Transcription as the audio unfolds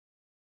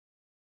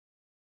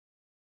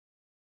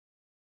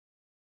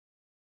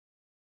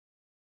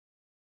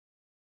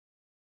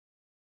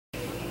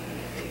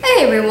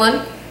Hey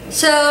everyone,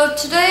 so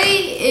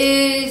today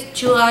is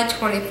July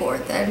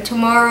 24th and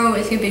tomorrow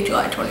is going to be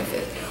July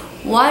 25th.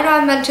 Why do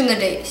I mention the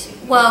dates?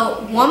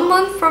 Well, 1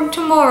 month from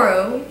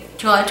tomorrow,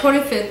 July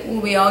 25th, will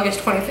be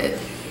August 25th.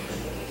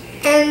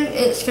 And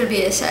it's going to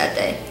be a sad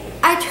day.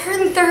 I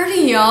turned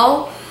 30,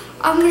 y'all.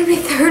 I'm going to be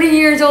 30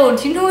 years old.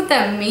 Do you know what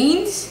that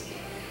means?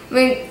 I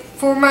mean,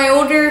 for my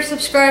older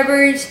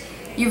subscribers,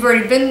 you've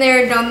already been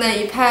there, done that,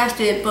 you passed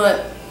it,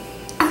 but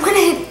I'm going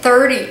to hit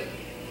 30.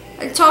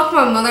 I talked to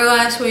my mother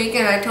last week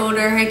and I told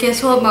her, hey,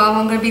 guess what, Mom?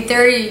 I'm going to be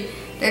 30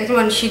 next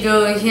month. She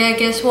goes, yeah,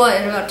 guess what?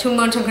 In about 2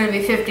 months, I'm going to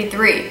be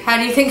 53. How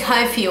do you think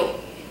I feel?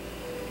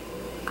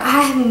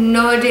 I have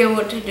no idea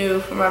what to do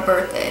for my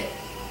birthday.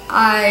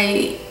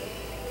 I'm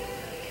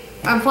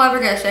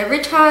flabbergasted. Every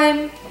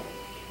time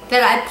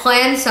that I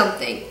plan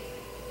something,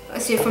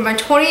 let's see, for my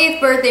 28th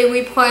birthday,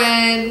 we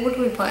planned, what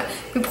did we plan?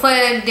 We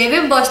planned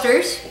Dave &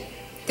 Buster's,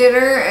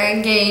 dinner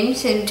and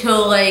games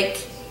until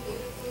like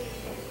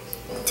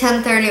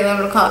 10:30,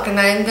 11 o'clock at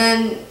night, and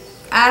then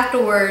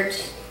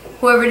afterwards,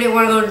 whoever didn't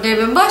want to go to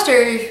Dave &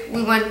 Buster's,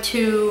 we went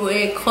to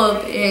a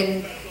club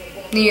in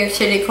New York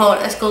City called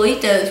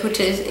Escalitas, which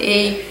is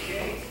a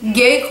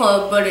gay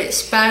club, but it's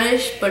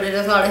Spanish, but it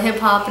does a lot of hip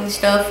hop and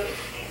stuff.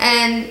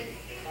 And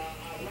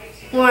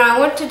when I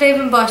went to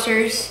Dave &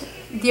 Buster's,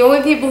 the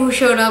only people who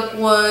showed up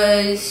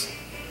was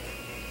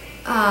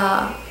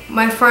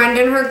my friend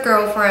and her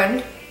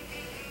girlfriend,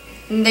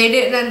 and they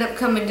didn't end up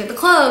coming to the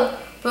club.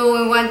 But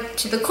when we went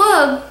to the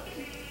club,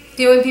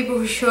 the only people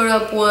who showed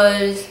up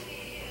was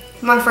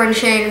my friend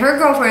Shane, her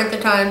girlfriend at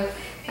the time,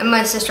 and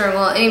my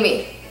sister-in-law,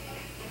 Amy.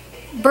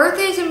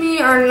 Birthdays and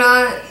me are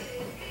not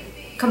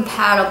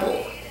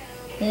compatible.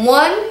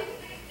 One,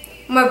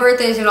 my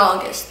birthday's in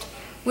August,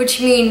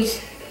 which means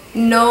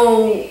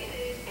no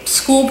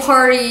school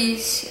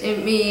parties.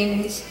 It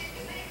means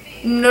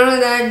none of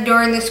that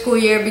during the school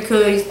year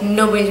because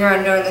nobody's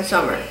around during the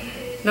summer.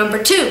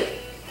 Number two,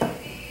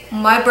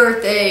 my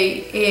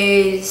birthday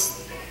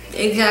is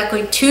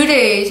exactly 2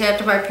 days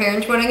after my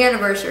parents' wedding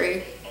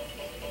anniversary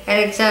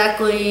and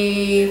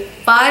exactly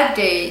 5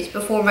 days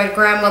before my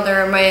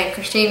grandmother and my Aunt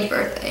Christine's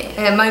birthday.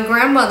 And my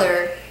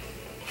grandmother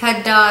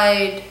had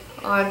died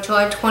on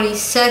July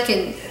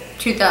 22nd,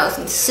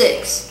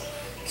 2006.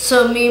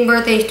 So me and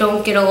birthdays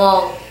don't get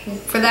along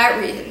for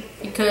that reason,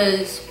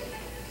 because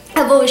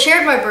I've always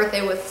shared my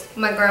birthday with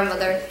my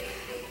grandmother,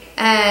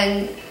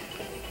 and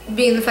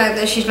being the fact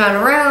that she's not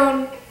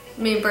around,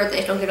 me and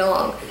birthdays don't get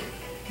along.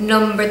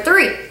 Number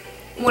three,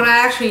 when I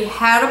actually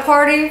had a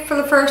party for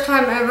the first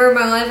time ever in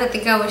my life, I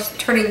think I was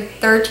turning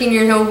 13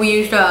 years old. We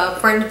used a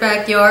friend's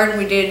backyard.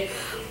 We did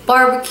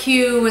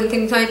barbecue and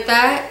things like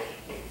that.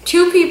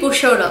 2 people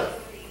showed up.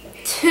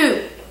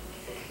 2.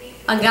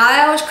 A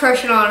guy I was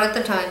crushing on at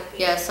the time.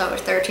 Yes, I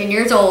was 13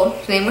 years old.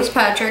 His name was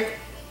Patrick.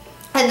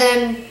 And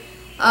then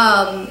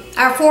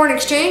our foreign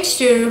exchange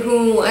student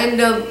who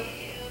ended up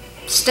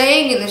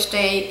staying in the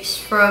States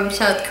from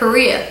South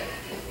Korea.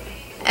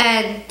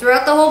 And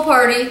throughout the whole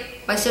party,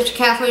 my sister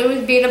Kathleen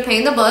was being a pain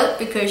in the butt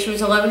because she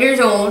was 11 years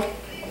old.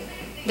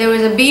 There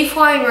was a bee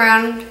flying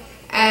around,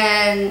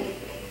 and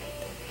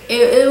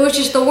it was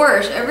just the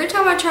worst. Every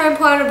time I try and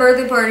plan a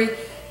birthday party,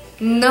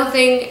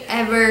 nothing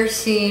ever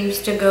seems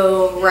to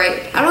go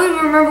right. I don't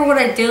even remember what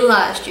I did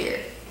last year.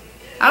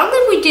 I don't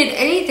think we did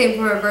anything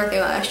for my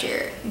birthday last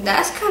year.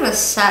 That's kind of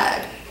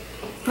sad.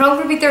 But I'm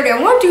going to be 30.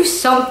 I want to do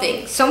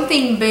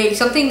something big,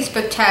 something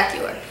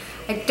spectacular.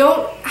 I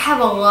don't have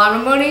a lot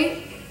of money.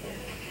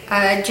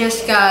 I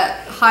just got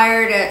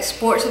hired at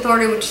Sports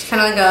Authority, which is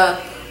kind of like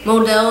a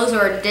Modell's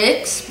or a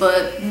Dick's,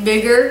 but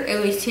bigger,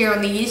 at least here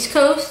on the East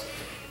Coast.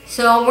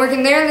 So I'm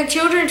working there in the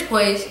children's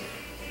place,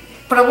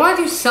 but I want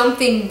to do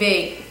something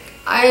big.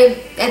 I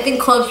think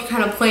clubs are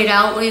kind of played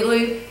out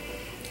lately.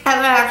 I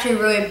haven't actually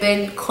really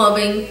been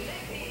clubbing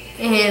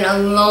in a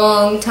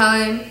long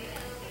time,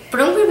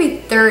 but I'm going to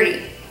be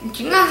 30.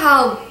 Do you know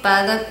how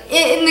bad that,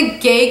 in the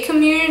gay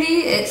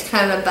community, it's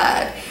kind of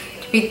bad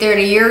to be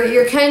 30.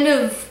 You're kind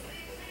of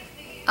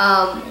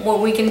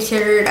what we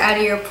considered out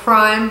of your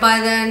prime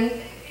by then,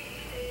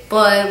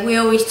 but we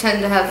always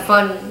tend to have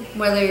fun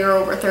whether you're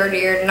over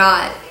 30 or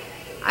not.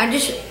 I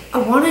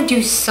want to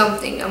do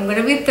something. I'm going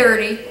to be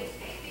 30.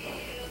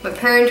 My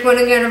parents'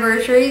 wedding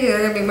anniversary, they're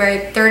going to be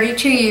married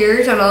 32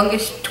 years on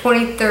August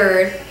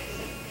 23rd.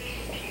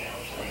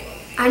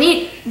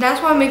 That's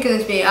why I'm making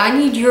this video. I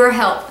need your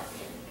help.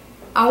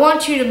 I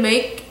want you to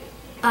make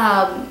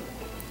a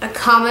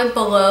comment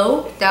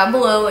down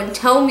below, and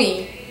tell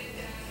me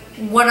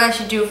what I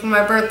should do for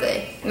my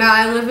birthday. Now,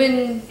 I live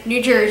in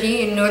New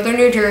Jersey, in northern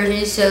New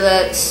Jersey, so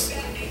that's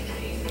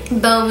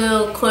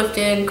Belleville,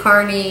 Clifton,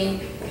 Kearney,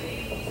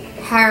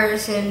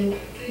 Harrison,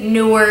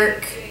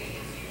 Newark,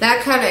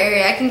 that kind of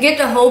area. I can get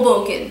to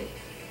Hoboken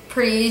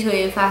pretty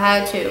easily if I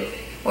had to,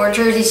 or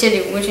Jersey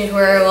City, which is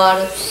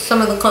where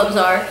some of the clubs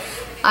are.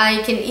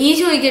 I can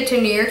easily get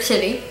to New York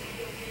City.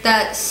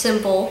 That's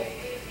simple.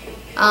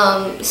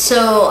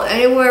 So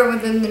anywhere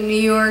within the New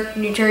York,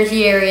 New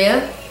Jersey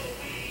area,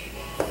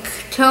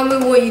 tell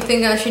me what you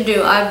think I should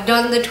do. I've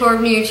done the tour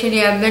of New York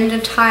City. I've been to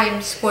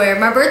Times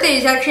Square. My birthday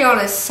is actually on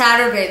a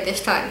Saturday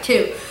this time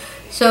too.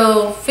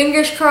 So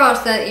fingers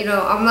crossed that, you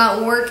know, I'm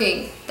not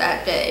working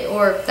that day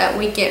or that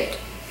weekend.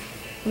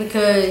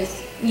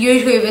 Because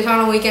usually if it's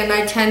on a weekend,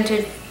 I tend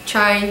to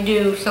try and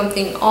do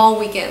something all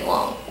weekend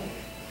long.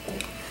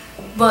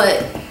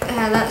 But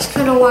that's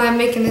kind of why I'm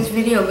making this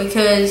video,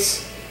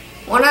 because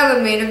one, I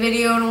haven't made a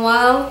video in a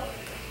while,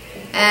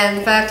 and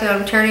the fact that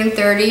I'm turning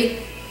 30,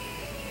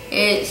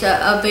 it's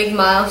a big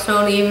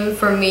milestone even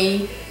for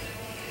me.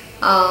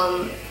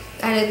 I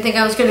didn't think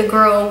I was going to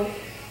grow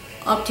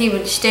up to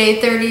even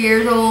stay 30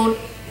 years old,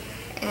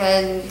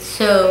 and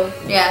so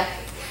yeah.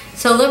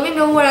 So let me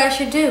know what I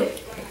should do.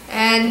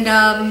 And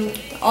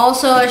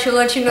also I should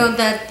let you know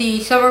that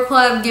the Summer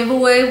Collab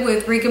giveaway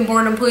with Rican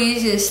Born to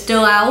Please is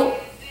still out.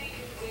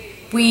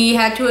 We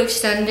had to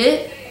extend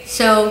it,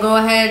 so go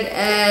ahead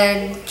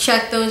and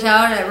check those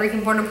out at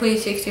Rican Born to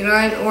Please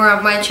 69 or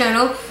on my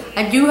channel.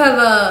 I do have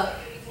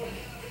a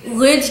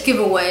lids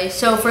giveaway,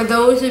 so for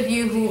those of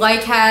you who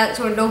like hats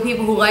or know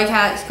people who like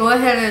hats, go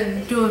ahead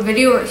and do a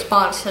video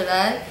response to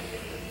that.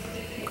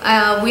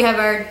 We have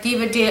our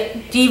Diva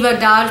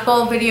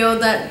Dodgeball video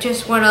that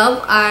just went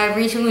up. I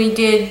recently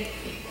did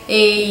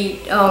a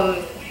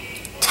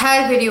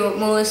tag video with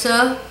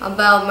Melissa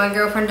about my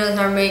girlfriend does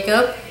our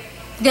makeup.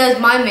 Does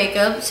my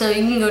makeup, so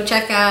you can go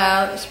check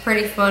that out. It's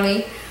pretty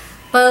funny.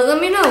 But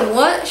let me know,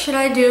 what should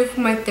I do for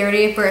my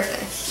 30th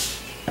birthday?